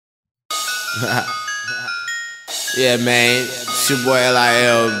Yeah, man. It's your boy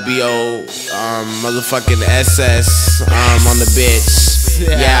LILBO, motherfucking SS, on the bitch.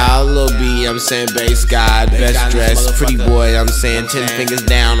 Yeah, Lil B, I'm saying bass god, best dressed, pretty boy, I'm saying 10 fingers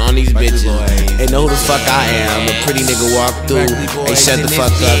down on these bitches. They know who the fuck I am, a pretty nigga walk through. They shut the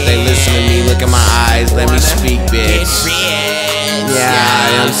fuck up, they listen to me, look in my eyes, let me speak, bitch. Yeah,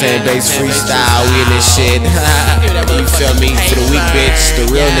 you know what I'm saying, bass freestyle, we in this shit. You feel me? For the weak bitch, the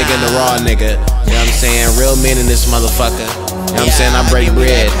real nigga and the raw nigga. You know what I'm saying? Real men in this motherfucker. You know what I'm saying? I break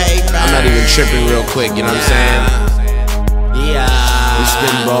bread. I'm not even tripping real quick, you know what I'm saying? We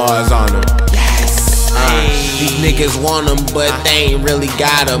spin bars on them. These niggas want them, but they ain't really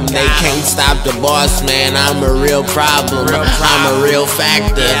got them. They can't stop the boss, man. I'm a real problem. I'm a real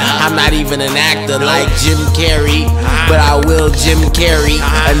factor. I'm not even an actor like Jim Carrey, but I will Jim Carrey.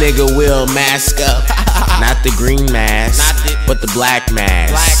 A nigga will mask up. Not the green mask, but the black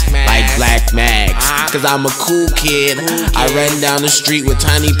mask. Like Black Max. Cause I'm a cool kid. I run down the street with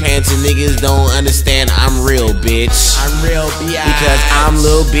tiny pants and niggas don't understand I'm real, bitch. I'm real, because I'm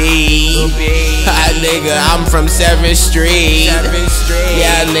Lil B. Nigga, I'm from 7th Street.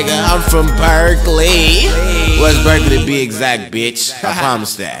 Yeah, nigga, I'm from Berkeley. West Berkeley to be exact, bitch. I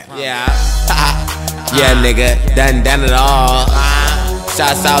promise that. Yeah, nigga, done it all.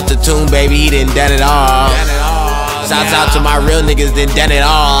 Shouts out to Toon, baby, he done it all. Shouts out to my real niggas, done it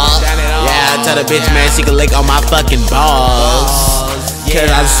all. Yeah, tell the bitch, man, she can lick on my fucking balls. Cause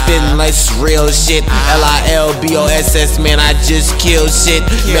I'm spittin' like real shit. LILBOSS, man, I just kill shit.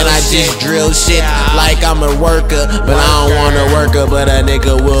 Man, I just drill shit like I'm a worker. But I don't want a worker, but a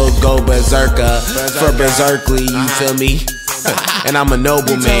nigga will go berserker. For berserkly, you feel me? And I'm a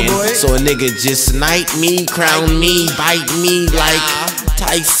nobleman, so a nigga just snipe me, crown me, bite me like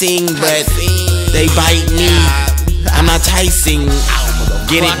Tyson, but they bite me. I'm not Tyson.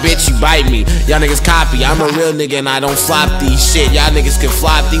 Get it, bitch, you bite me. Y'all niggas copy. I'm a real nigga and I don't flop these shit. Y'all niggas can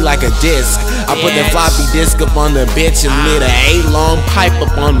flop these like a disc. I put the floppy disk up on the bitch and lit a 8-long pipe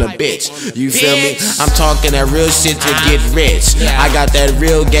up on the bitch. You feel me? I'm talking that real shit to get rich. I got that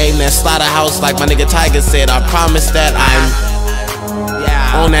real game, that slaughterhouse like my nigga Tiger said. I promise that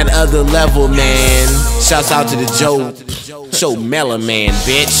I'm on that other level, man. Shouts out to the Joe Mellon man,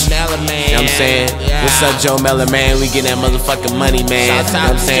 bitch. You know what I'm saying? What's up, Joe Mellon man? We getting that motherfucking money, man. You know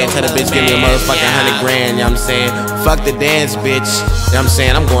what I'm saying? Tell the bitch give me a motherfucking 100 grand. You know what I'm saying? Fuck the dance, bitch. You know what I'm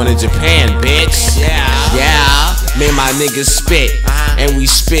saying? I'm going to Japan, bitch. Yeah. Me and my niggas spit, and we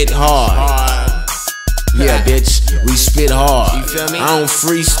spit hard. Yeah, bitch, we spit hard. You feel me? I don't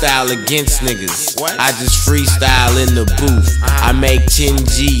freestyle against niggas. I just freestyle in the booth. I make 10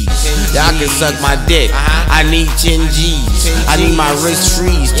 G's. Y'all can suck my dick. I need 10 G's. I need my wrist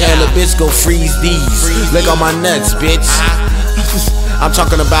freeze. Tell the bitch go freeze these. Lick on my nuts, bitch. I'm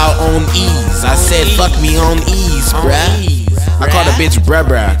talking about on ease. I said fuck me on ease, bruh. I call the bitch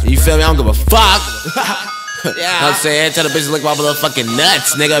bruh. You feel me? I don't give a fuck. You know what I'm saying? Tell the bitch to lick my motherfucking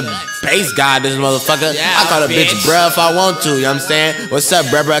nuts, nigga. Bass god, this motherfucker. I call the bitch bruh if I want to, you know what I'm saying? What's up,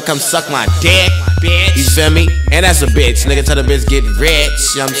 bruh? Come suck my dick, bitch. You feel me? And that's a bitch, nigga. Tell the bitch get rich,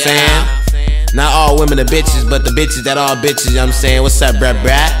 you know what I'm saying? Not all women are bitches, but the bitches that are bitches, you know what I'm saying? What's up, bruh?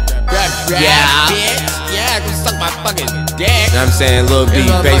 Yeah, come suck my fucking dick. You know what I'm saying? Lil B,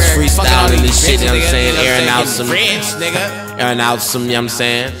 bass freestyle and this shit, you know what I'm saying? Airing out some, you know what I'm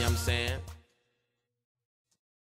saying?